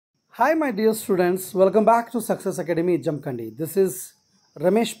Hi my dear students, welcome back to Success Academy Jamkandi. This is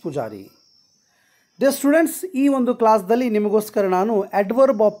Ramesh Pujari. Dear students, ಈ ಒಂದು ಕ್ಲಾಸ್ದಲ್ಲಿ ನಿಮಗೋಸ್ಕರ ನಾನು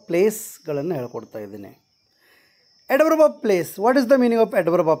adverb of place ಗಳನ್ನು ಹೇಳ್ಕೊಡ್ತಾ ಇದ್ದೀನಿ. Adverb of place, what is the meaning of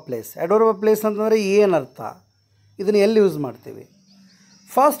adverb of place? Adverb of place ಅಂತಂದರೆ ಏನು ಅರ್ಥ? ಇದನ್ನು ಎಲ್ಲಿ ಯೂಸ್ ಮಾಡ್ತೀವಿ?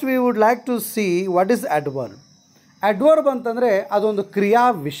 First we would like to see what is adverb. Adverb ಅಂತಂದರೆ ಅದೊಂದು ಕ್ರಿಯಾ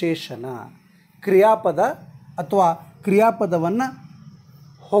ವಿಶೇಷಣ, ಕ್ರಿಯಾಪದ ಅಥವಾ ಕ್ರಿಯಾಪದವನ್ನು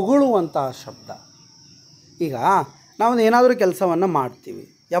ಹೊಗಳುವಂತಹ ಶಬ್ದ. ಈಗ ನಾವು ಏನಾದರೂ ಕೆಲಸವನ್ನು ಮಾಡ್ತೀವಿ.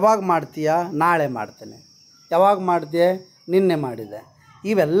 ಯಾವಾಗ ಮಾಡ್ತೀಯಾ? ನಾಳೆ ಮಾಡ್ತೇನೆ. ಯಾವಾಗ ಮಾಡ್ತೀಯ? ನಿನ್ನೆ ಮಾಡಿದೆ.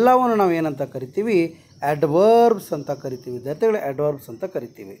 ಇವೆಲ್ಲವನ್ನು ನಾವು ಏನಂತ ಕರಿತೀವಿ? ಅಡ್ವರ್ಬ್ಸ್ ಅಂತ ಕರಿತೀವಿ. ವಿದ್ಯಾರ್ಥಿಗಳು ಅಡ್ವರ್ಬ್ಸ್ ಅಂತ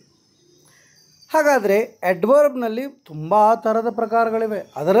ಕರಿತೀವಿ. ಹಾಗಾದರೆ ಅಡ್ವರ್ಬ್ನಲ್ಲಿ ತುಂಬ ಥರದ ಪ್ರಕಾರಗಳಿವೆ.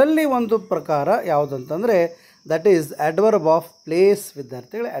 ಅದರಲ್ಲಿ ಒಂದು ಪ್ರಕಾರ ಯಾವುದಂತಂದರೆ that is adverb of place.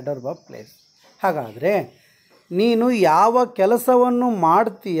 ವಿದ್ಯಾರ್ಥಿಗಳು ಅಡ್ವರ್ಬ್ ಆಫ್ ಪ್ಲೇಸ್. ಹಾಗಾದರೆ ನೀನು ಯಾವ ಕೆಲಸವನ್ನು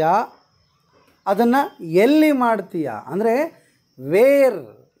ಮಾಡ್ತೀಯಾ, ಅದನ್ನು ಎಲ್ಲಿ ಮಾಡ್ತೀಯಾ ಅಂದರೆ where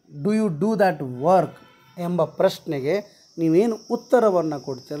do you do that work ಎಂಬ ಪ್ರಶ್ನೆಗೆ ನೀವೇನು ಉತ್ತರವನ್ನು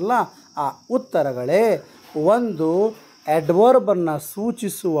ಕೊಡ್ತಿರಲ್ಲ, ಆ ಉತ್ತರಗಳೇ ಒಂದು ಅಡ್ವರ್ಬನ್ನು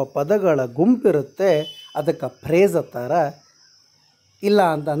ಸೂಚಿಸುವ ಪದಗಳ ಗುಂಪಿರುತ್ತೆ. ಅದಕ್ಕೆ ಫ್ರೇಸ್ ಅಂತಾರ. ಇಲ್ಲ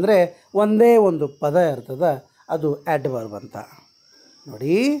ಅಂತಂದರೆ ಒಂದೇ ಒಂದು ಪದ ಇರ್ತದೆ, ಅದು ಅಡ್ವರ್ಬ್ ಅಂತ.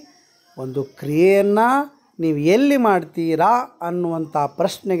 ನೋಡಿ, ಒಂದು ಕ್ರಿಯೆಯನ್ನು ನೀವು ಎಲ್ಲಿ ಮಾಡ್ತೀರಾ ಅನ್ನುವಂಥ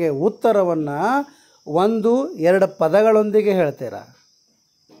ಪ್ರಶ್ನೆಗೆ ಉತ್ತರವನ್ನು ಒಂದು ಎರಡು ಪದಗಳೊಂದಿಗೆ ಹೇಳ್ತೀರಾ.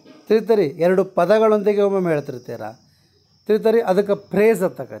 ತಿಳಿತೀರಿ? ಎರಡು ಪದಗಳೊಂದಿಗೆ ಒಮ್ಮೊಮ್ಮೆ ಹೇಳ್ತಿರ್ತೀರ. ತಿಳಿತೀರಿ? ಅದಕ್ಕೆ ಫ್ರೇಸ್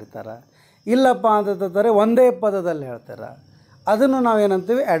ಅಂತ ಕರೀತಾರೆ. ಇಲ್ಲಪ್ಪ ಅಂತಂದರೆ ಒಂದೇ ಪದದಲ್ಲಿ ಹೇಳ್ತಾರೆ. ಅದನ್ನು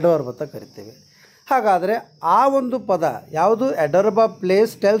ನಾವೇನಂತೀವಿ? ಅಡ್ವರ್ಬ್ ಅಂತ ಕರಿತೀವಿ. ಹಾಗಾದರೆ ಆ ಒಂದು ಪದ ಯಾವುದು? Adverb of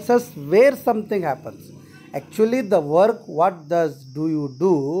place tells us wear something happens. Actually the work what does do you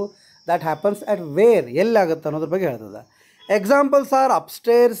do that happens at where, ಎಲ್ಲಾಗುತ್ತೆ ಅನ್ನೋದ್ರ ಬಗ್ಗೆ ಹೇಳ್ತದೆ. Examples R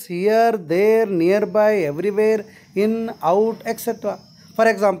upstairs, here, there, near by, everywhere, in, out, etcetera. For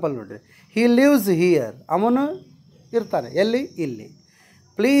example ನೋಡಿರಿ, ಹಿ lives here, ಅವನು ಇರ್ತಾನೆ ಎಲ್ಲಿ? ಇಲ್ಲಿ.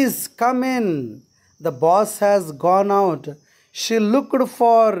 Please come in, the boss has gone out, she looked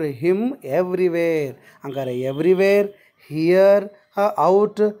for him everywhere. ಹಂಗಾರೆ everywhere, here,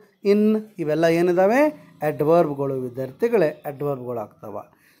 out, ಇನ್ ಇವೆಲ್ಲ ಏನಿದಾವೆ? ಅಡ್ವರ್ಬ್ಗಳು. ವಿದ್ಯಾರ್ಥಿಗಳೇ ಅಡ್ವರ್ಬ್ಗಳು ಆಗ್ತವೆ.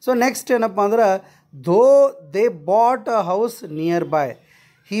 So next ಏನಪ್ಪ ಅಂದ್ರೆ, though they bought a house near by,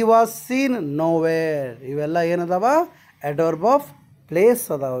 he was scene nowhere. ಇವೆಲ್ಲ ಏನದಾವ? ಅಡ್ವರ್ಬ್ ಆಫ್ ಪ್ಲೇಸ್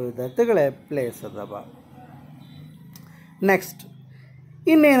ಅದಾವ. ವಿದ್ಯಾರ್ಥಿಗಳೇ ಪ್ಲೇಸ್ ಅದಾವ. ನೆಕ್ಸ್ಟ್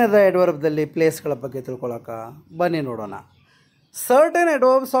ಇನ್ನೇನದ ಅಡ್ವರ್ಬ್ದಲ್ಲಿ ಪ್ಲೇಸ್ಗಳ ಬಗ್ಗೆ ತಿಳ್ಕೊಳಕ್ಕೆ? ಬನ್ನಿ ನೋಡೋಣ. Certain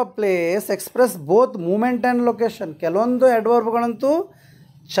adverbs of place express both moment and location. ಕೆಲವೊಂದು ಅಡ್ವರ್ಬ್ಗಳಂತೂ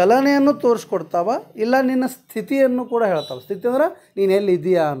ಚಲನೆಯನ್ನು ತೋರಿಸ್ಕೊಡ್ತಾವ, ಇಲ್ಲ ನಿನ್ನ ಸ್ಥಿತಿಯನ್ನು ಕೂಡ ಹೇಳ್ತಾವೆ. ಸ್ಥಿತಿ ಅಂದ್ರೆ ನೀನು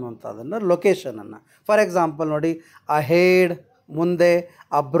ಎಲ್ಲಿದೆಯಾ ಅನ್ನುವಂಥದ್ದನ್ನು, ಲೊಕೇಶನನ್ನು. ಫಾರ್ ಎಕ್ಸಾಂಪಲ್ ನೋಡಿ, ಅಹೆಡ್ ಮುಂದೆ,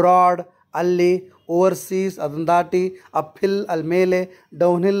 ಅಬ್ರಾಡ್ ಅಲ್ಲಿ, ಓವರ್ಸೀಸ್ ಅದನ್ನು ದಾಟಿ, ಅಪ್ ಹಿಲ್ ಅಲ್ಲಿ ಮೇಲೆ,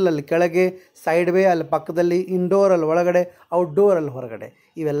 ಡೌನ್ ಹಿಲ್ ಅಲ್ಲಿ ಕೆಳಗೆ, ಸೈಡ್ ವೇ ಅಲ್ಲಿ ಪಕ್ಕದಲ್ಲಿ, ಇಂಡೋರ್ ಅಲ್ಲಿ ಒಳಗಡೆ, ಔಟ್ಡೋರ್ ಅಲ್ಲಿ ಹೊರಗಡೆ.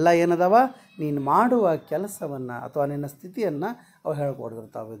 ಇವೆಲ್ಲ ಏನದಾವ? ನೀನು ಮಾಡುವ ಕೆಲಸವನ್ನು ಅಥವಾ ನಿನ್ನ ಸ್ಥಿತಿಯನ್ನು ಅವು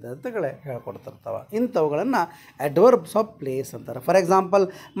ಹೇಳ್ಕೊಡ್ತಿರ್ತಾವೆ. ವಿದ್ಯಾರ್ಥಿಗಳೇ ಹೇಳ್ಕೊಡ್ತಿರ್ತಾವೆ. ಇಂಥವುಗಳನ್ನು ಅಡ್ವರ್ಬ್ಸ್ ಆಫ್ ಪ್ಲೇಸ್ ಅಂತಾರೆ. For example,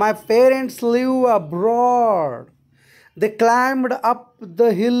 my parents live abroad, they climbed up the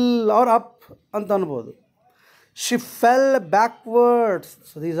hill R up ಅಂತ ಅನ್ಬೋದು. She fell backwards.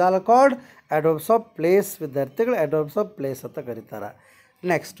 So these are called adverbs of place. ವಿದ್ಯಾರ್ಥಿಗಳು ಅಡ್ವರ್ಬ್ಸ್ ಆಫ್ ಪ್ಲೇಸ್ ಅಂತ ಕರೀತಾರೆ.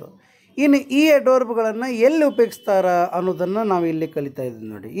 ನೆಕ್ಸ್ಟು ಇನ್ನು ಈ ಅಡ್ವರ್ಬ್ಗಳನ್ನು ಎಲ್ಲಿ ಉಪಯೋಗಿಸ್ತಾರೆ ಅನ್ನೋದನ್ನು ನಾವು ಇಲ್ಲಿ ಕಲಿತಾ ಇದ್ದೀವಿ.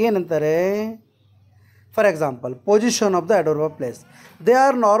 ನೋಡಿ ಏನಂತಾರೆ? For example, position of the adverb of place. They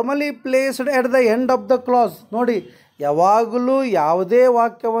are normally placed at the end of the class. ನೋಡಿ, ಯಾವಾಗಲೂ ಯಾವುದೇ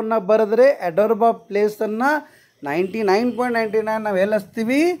ವಾಕ್ಯವನ್ನು ಬರೆದ್ರೆ ಅಡ್ವರ್ಬ್ ಆಫ್ ಪ್ಲೇಸನ್ನು 99.99 ನಾವು ಎಲ್ಲಿ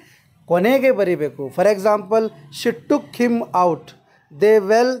ಹಚ್ತೀವಿ? ಕೊನೆಗೆ ಬರೀಬೇಕು. For example, she took him out,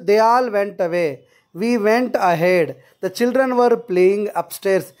 they all went away, we went ahead, the children were playing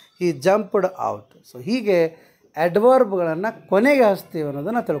upstairs, he jumped out. So ಹೀಗೆ ಅಡ್ವರ್ಬ್ಗಳನ್ನು ಕೊನೆಗೆ ಹಚ್ತೀವಿ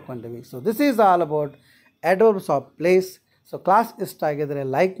ಅನ್ನೋದನ್ನು ತಿಳ್ಕೊಂಡಿವಿ. So this is all about adverbs of place. So class ಇಷ್ಟ ಆಗಿದರೆ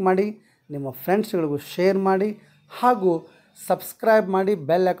like ಮಾಡಿ, ನಿಮ್ಮ ಫ್ರೆಂಡ್ಸ್ಗಳಿಗೂ share ಮಾಡಿ, ಹಾಗೂ subscribe ಮಾಡಿ,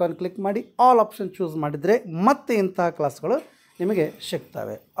 ಬೆಲ್ ಐಕಾನ್ ಕ್ಲಿಕ್ ಮಾಡಿ, ಆಲ್ ಆಪ್ಷನ್ ಚೂಸ್ ಮಾಡಿದರೆ ಮತ್ತೆ ಇಂತಹ ಕ್ಲಾಸ್ಗಳು ನಿಮಗೆ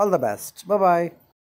ಸಿಗ್ತವೆ. All the best. ಬಾಯ್.